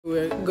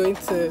We're going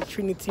to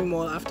Trinity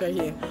Mall after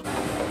here.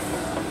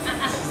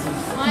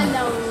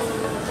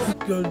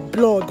 Your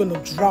blood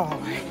gonna dry.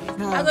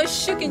 I got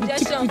shook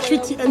injection.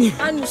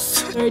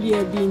 Third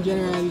year being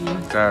generally.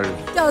 Sorry.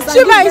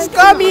 Chima is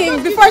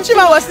coming. Before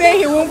Chima was saying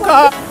he won't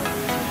come.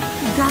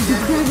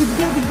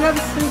 Grab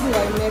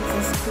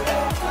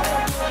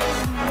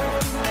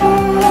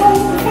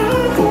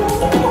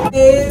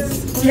it.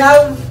 We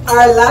have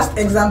our last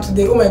exam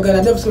today. Oh my god,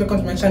 I love to welcome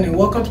to my channel.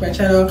 Welcome to my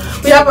channel.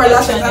 We have our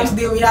last exam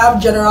today. We have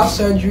general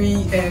surgery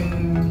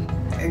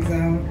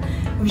exam.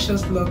 Wish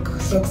us luck,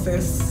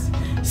 success.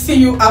 See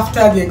you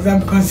after the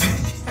exam because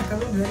I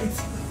cannot do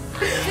anything.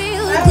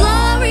 Feel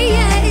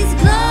glorious,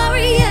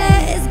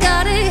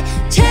 got a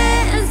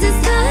chance to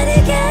start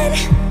again.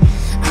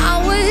 I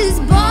was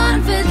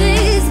born for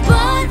this,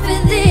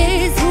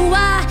 who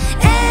I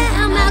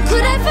am, how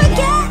could I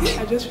forget?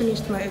 I just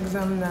finished my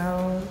exam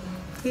now.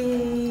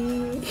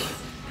 Hey,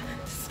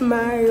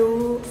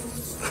 smile.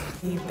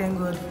 Thank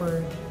God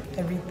for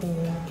everything.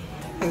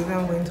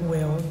 Exam went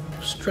well,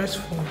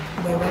 stressful,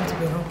 but it went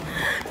well.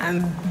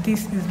 And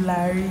this is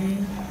Larry,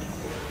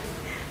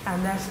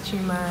 and that's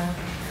Chima.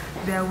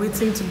 They are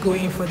waiting to go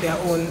in for their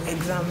own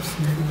exams,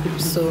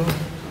 so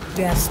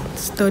they are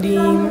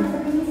studying.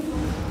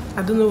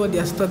 I don't know what they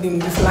are studying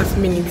this last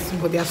minute,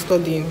 but they are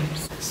studying.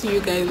 See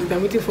you guys.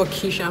 I'm waiting for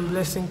Keisha and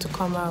Blessing to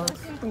come out.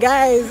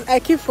 Guys, I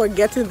keep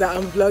forgetting that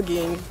I'm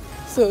vlogging.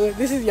 So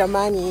this is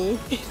Yamani.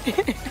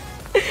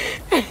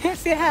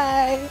 Say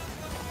hi.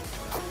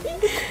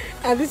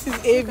 And this is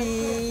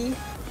AB.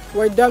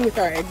 We're done with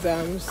our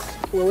exams.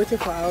 We're waiting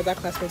for our other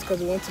classmates because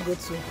we want to go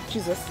to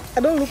Jesus. I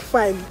don't look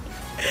fine.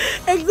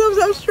 Exams,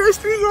 I'm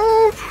stressed me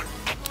out.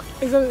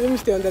 Exams, let me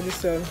stay under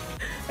this one.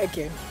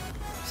 Okay.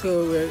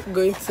 So we're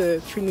going to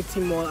Trinity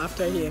Mall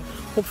after here.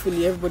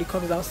 Hopefully everybody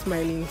comes out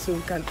smiling so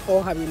we can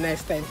all have a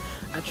nice time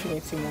at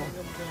Trinity Mall.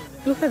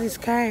 Look at the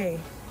sky.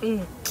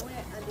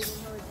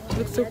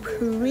 Looks so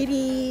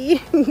pretty.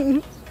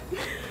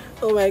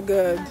 Oh my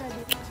god.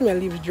 My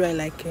lips dry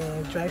like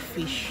a dry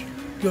fish.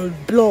 Your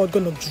blood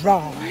gonna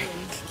dry.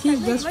 He's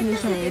just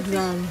finished her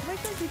exam.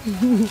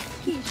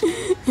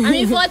 I'm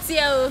in fourth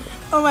year.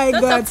 Oh my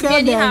Don't god, talk to me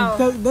anyhow.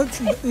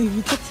 Don't if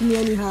you talk to me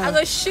anyhow. I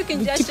got shook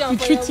injection we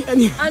treat you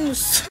anyhow.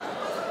 anus.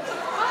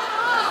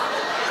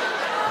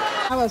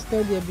 How was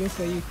third year being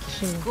for you,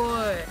 Kishin?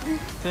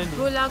 Good.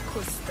 Roller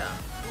coaster.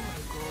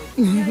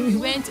 We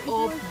went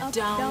up,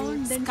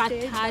 down,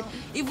 scattered.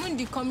 Even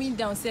the coming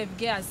down,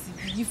 gas.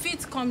 You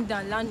fit come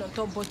down, land on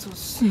top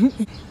bottles.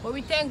 But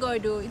we thank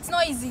God though. It's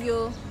not easy,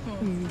 yo.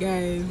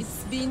 Guys.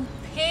 It's been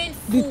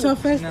painful. The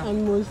toughest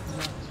and most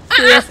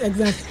serious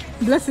exam.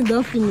 Blessing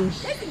don't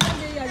finish.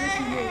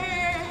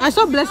 I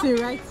saw Blessing,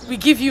 right? We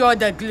give you all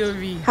the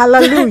glory.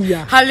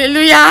 Hallelujah.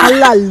 Hallelujah.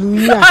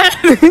 Hallelujah.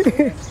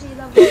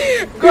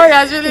 God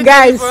has really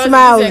guys, for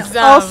smiles.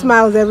 All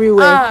smiles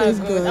everywhere. Praise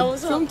God. God.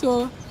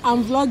 Somto,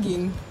 I'm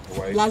vlogging.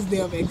 Last day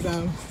of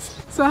exam.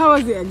 So how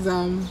was the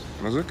exam?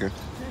 It was okay.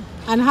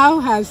 And how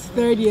has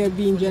third year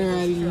been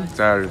generally?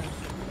 Sorry.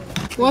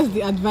 What's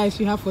the advice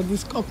you have for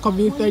this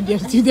upcoming third year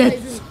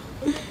students?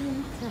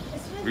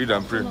 Read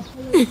and pray.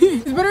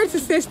 It's better to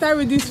say start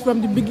with this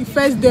from the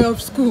first day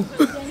of school.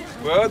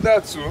 Well,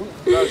 that's true.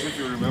 That's if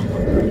you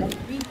remember.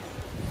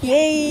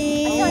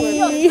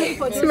 Yay!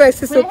 See my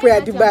sister pray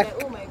at the back.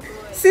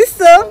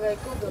 Sister.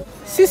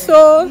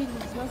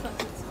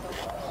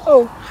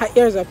 Oh, her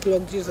ears are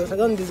plugged. Jesus, I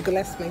don't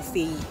disglass my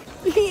stay.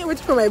 Waiting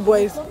for my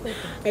boys,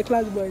 my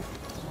class boys,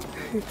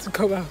 to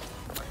come out.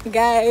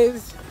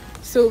 Guys,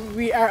 so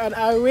we are on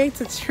our way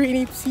to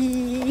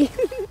Trinity.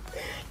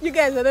 You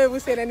guys are not even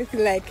saying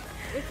anything like.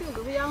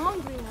 We are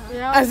hungry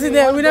now. As in,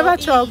 we never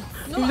chop.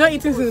 We've not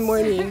eaten since the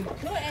morning.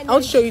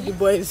 I'll show you the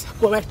boys,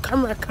 but my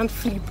camera can't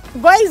flip.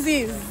 Boys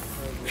is.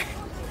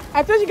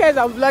 I told you guys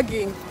I'm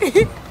vlogging.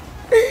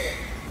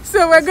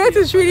 So we're going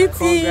to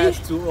Trinity. Congrats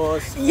to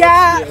us.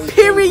 Yeah,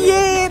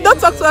 period. Don't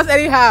talk to us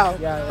anyhow.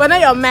 We're not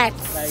your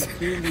mates.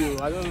 Like you.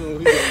 I don't know who your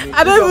mate.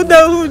 I don't even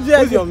know who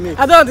just. Your mate?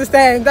 I don't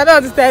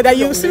understand that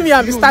you see me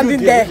and be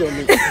standing there.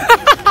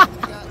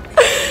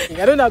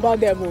 I don't know about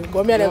them,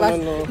 but me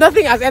no.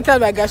 Nothing has entered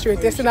my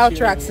gastrointestinal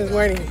tract since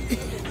morning.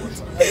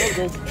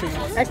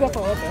 Except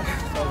for water.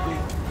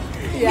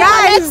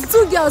 Guys,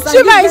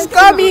 Chima is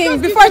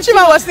coming. Before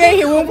Chima was saying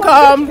he won't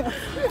come,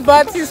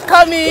 but he's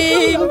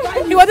coming.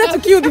 He wanted to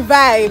kill the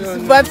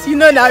vibes, but you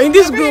know now in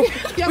this group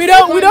we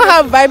don't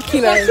have vibe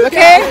killers,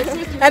 okay?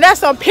 And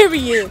that's on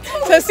period.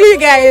 So see you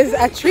guys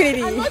at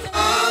Trinity.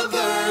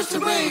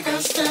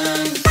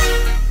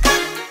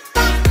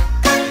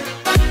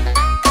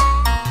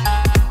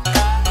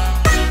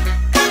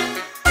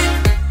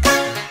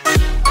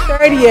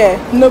 Third year,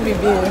 no be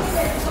beans.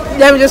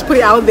 Let me just put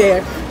it out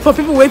there for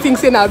people waiting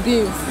saying our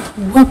beans.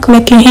 Walk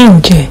like a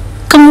angel.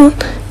 Come on,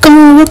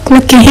 walk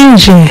like a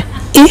angel.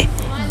 Come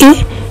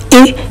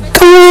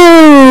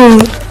on.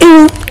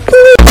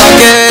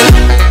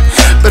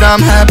 But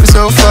I'm happy,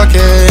 so fuck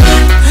it.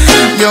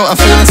 Yo, I'm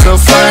feeling so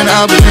fine.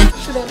 I'll be drinking.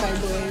 Show them my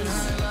boys.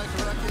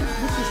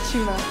 This is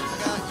Chima.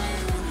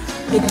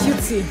 A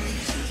cutie.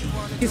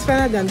 He's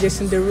finer than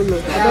Jason Derulo.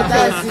 Yeah,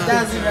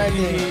 that's it right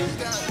there.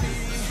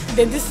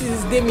 Then this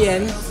is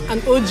Damien, an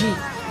OG.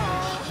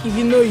 If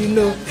you know, you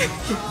know.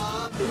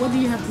 What do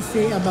you have to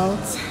say about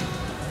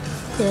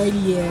third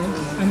year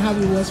and how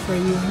it was for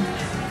you?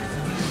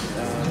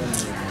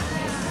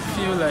 I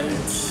feel like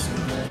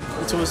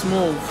it was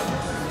more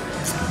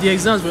of the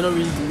exams were not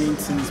really the main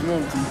thing. It's more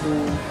of the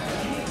whole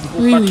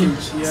Really?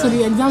 package. Yeah. So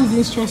the exams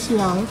didn't stress you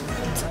out?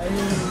 I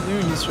mean, they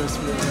really stressed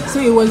me. So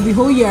it was the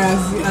whole year as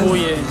Oh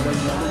yeah,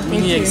 like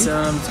mini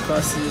exams,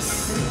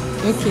 classes,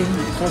 Okay.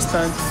 the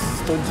constant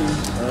studying.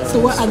 So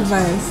what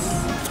advice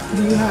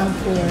do you have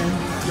for...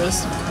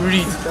 Just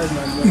read. That's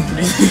my mom.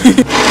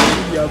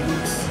 Read your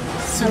books.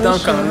 Sit down,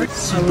 can read.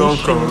 Sit down,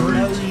 can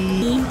read.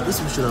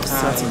 This we should have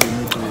started in the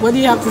middle. What do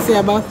you have to say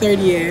about third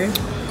year?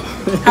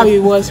 How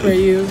it was for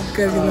you?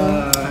 Because you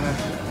know...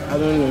 I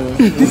don't know.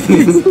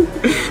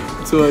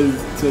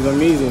 it was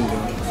amazing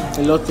though.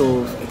 A lot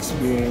of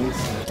experience.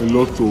 A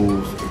lot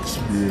of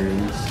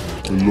experience.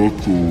 A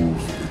lot of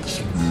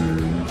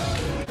experience.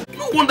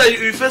 No wonder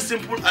you first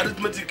simple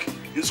arithmetic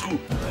in school.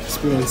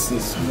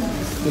 Experiences.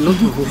 A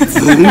lot of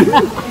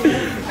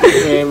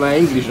it. My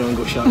English don't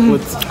go sharp,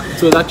 but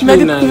it was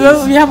actually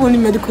nice. We have only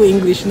medical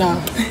English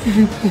now.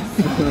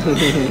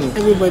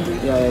 Everybody.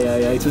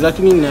 Yeah. It was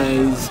actually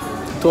nice.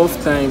 Tough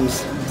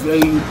times. Very,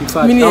 in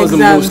fact, Mini that was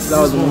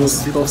exams. the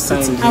most tough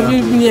time.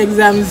 Having mini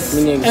exams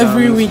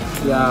every week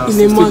Yeah, in a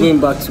still month. going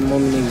back to more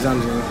mini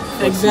exams.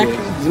 Exactly.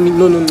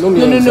 No,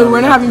 mini exams. We're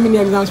not having mini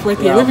exams for it.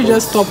 Yeah, Maybe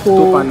just stop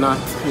home, and not.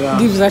 Yeah.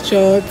 give that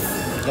shot.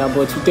 Yeah,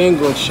 but we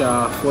thank God,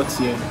 fourth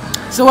year.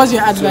 So what's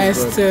your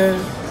advice to,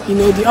 you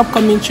know, the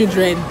upcoming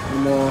children?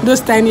 More.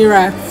 Those tiny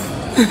rats.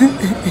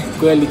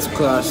 Go early to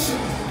class.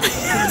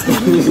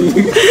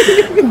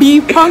 Be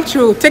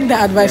punctual. Take the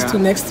advice to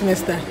next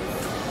semester.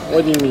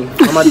 What do you mean?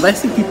 I'm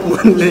advising people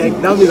like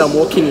that means I'm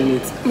working in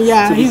it.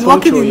 Yeah, to be he's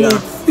working in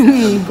punctual,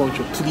 it. Be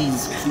punctual,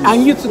 please.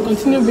 And you to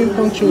continue being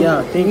punctual.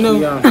 Yeah, thank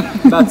you. Yeah,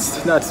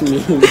 that's me.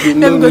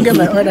 Let me go get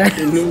my order.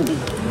 They know me.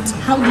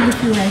 How do you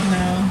feel right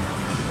now?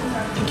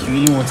 You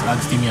really want to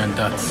ask me and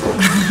that?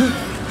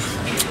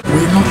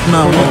 Wait, not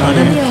now.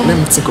 Let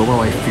me think of how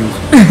I feel.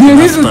 You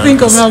need to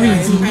think of how it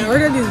is. I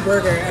ordered this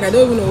burger and I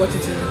don't even know what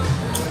it is.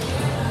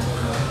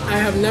 I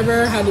have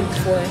never had it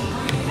before.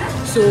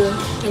 So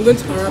I'm going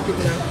to unwrap it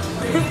now.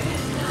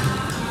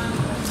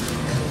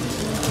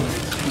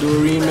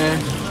 Dorime.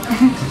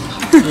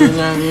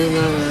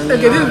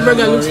 Okay, this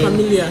burger looks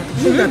familiar.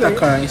 Look at that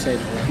car inside.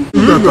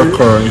 Look at that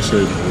car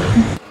inside.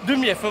 Do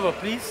me a favor,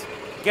 please.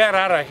 Get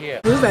out of here.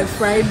 It looks like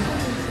fried.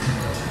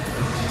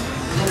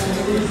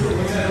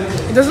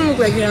 It doesn't look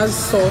like it has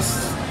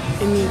sauce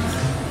in it.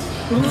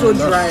 It looks so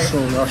dry. That's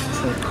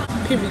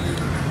true.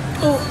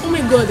 Oh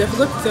my god, I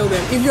forgot to tell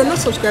them. If you're not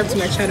subscribed to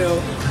my channel,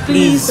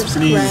 please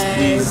subscribe.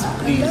 Please.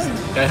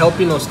 You're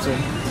helping us too.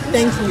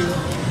 Thank you.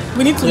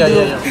 We need to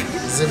Yeah.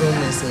 Zero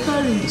message.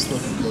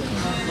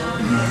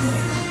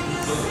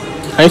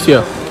 How you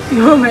feel?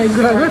 Oh my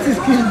god, what is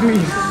Kish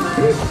doing?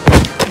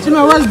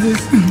 Chima, what's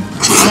this?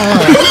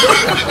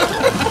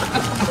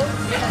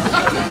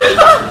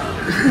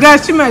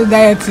 Guys, Chima is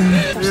dieting.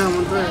 Yeah, I'm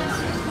on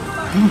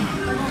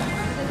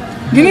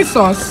Do you need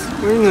sauce?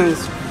 Very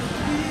nice.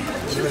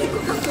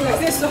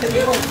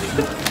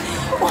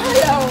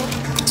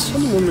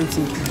 One moment.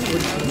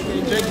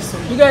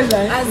 You guys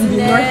are in the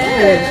north.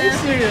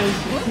 Serious.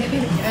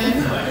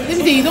 Let me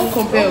tell you, don't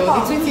compare. The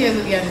 20 years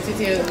old guy and the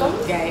 20 years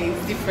old guy is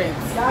different.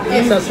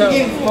 It's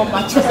more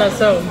mature.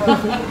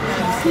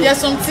 There are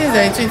some things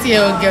that a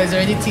 20-year-old girl is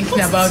already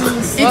thinking about. A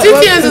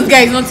 20-year-old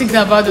guy is not thinking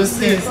about those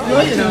things.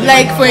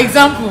 Like, for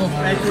example,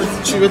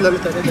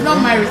 he's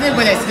not married.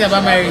 Anybody that's thinking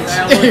about marriage.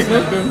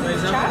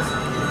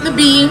 No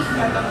be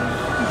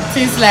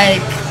things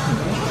like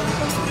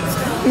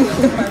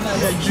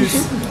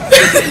Juice.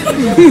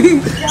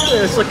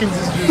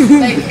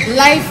 like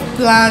life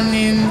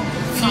planning,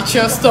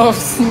 future stuff.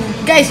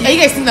 Guys, are you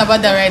guys thinking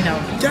about that right now?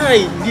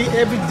 Guy,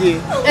 every day.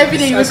 Every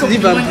day you wake up in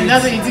the morning,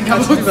 that's what you think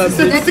about.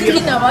 They're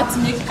thinking about to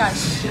make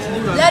cash.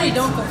 Larry,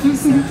 don't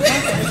confuse him. Don't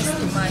confuse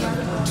the mind.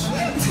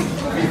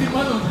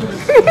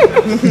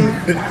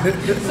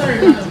 Sorry,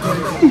 man.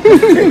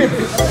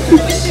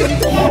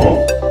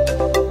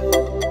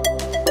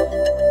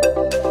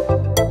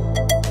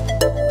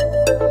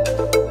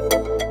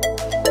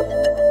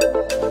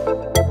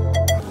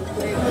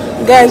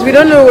 Guys, we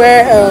don't know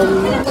where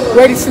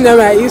the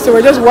cinema is, so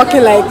we're just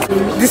walking like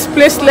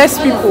displaceless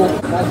people.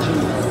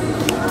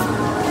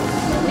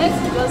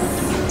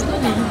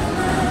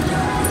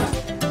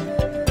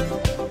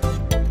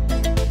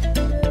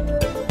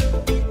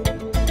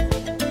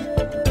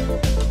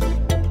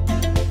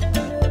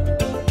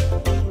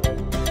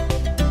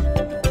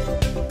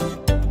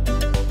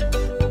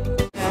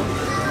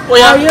 Oh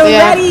yeah. Are you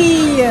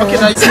ready? Okay,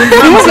 nice. You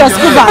want your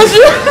school bag?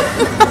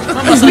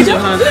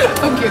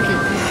 Okay.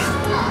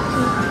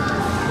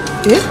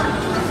 Yeah?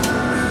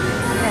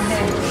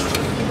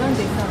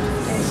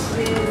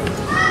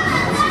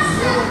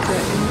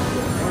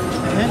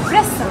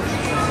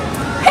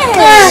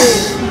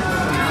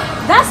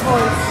 That's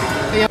all.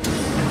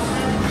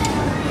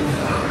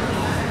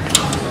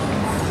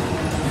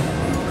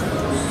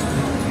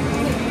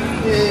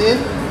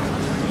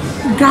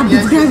 Grab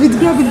it, grab it,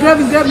 grab it, grab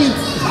it, grab it.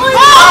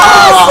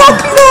 Oh, so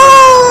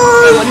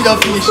close! I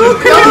don't finish it.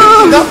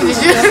 Don't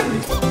finish it.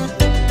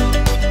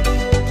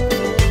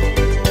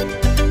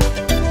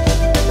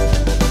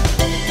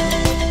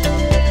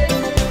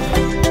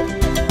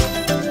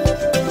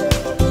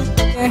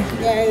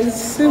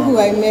 Guys, who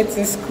I met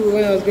in school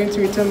when I was going to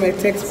return my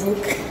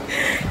textbook.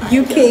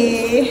 UK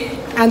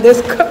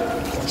underscore.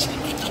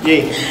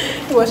 Yeah.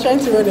 He was trying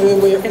to run away,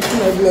 but you're getting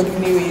my vlog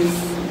anyways.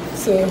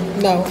 So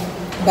now,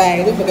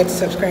 bye. Don't forget to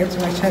subscribe to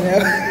my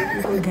channel.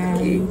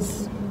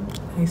 Guys,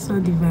 I saw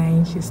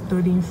Divine. She's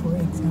studying for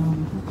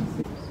exam.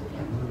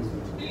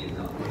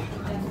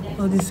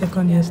 All these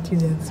second year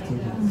students.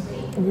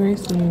 Very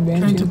soon,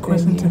 trying to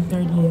cross into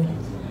third year.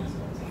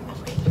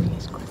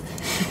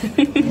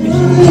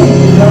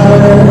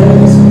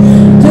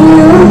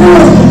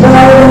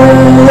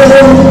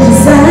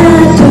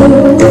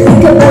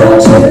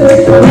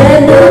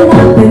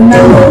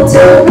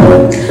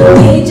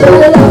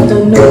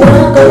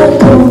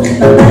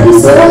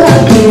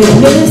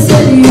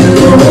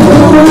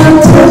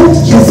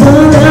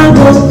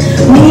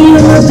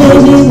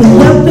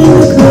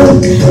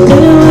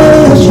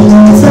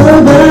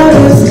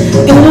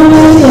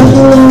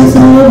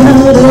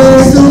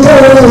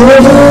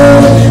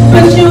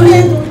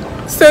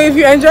 So if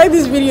you enjoyed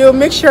this video,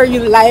 make sure you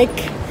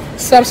like,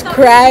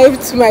 subscribe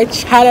to my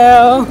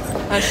channel,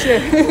 and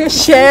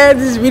share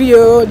this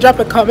video, drop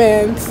a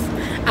comment,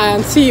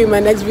 and see you in my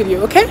next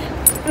video, okay?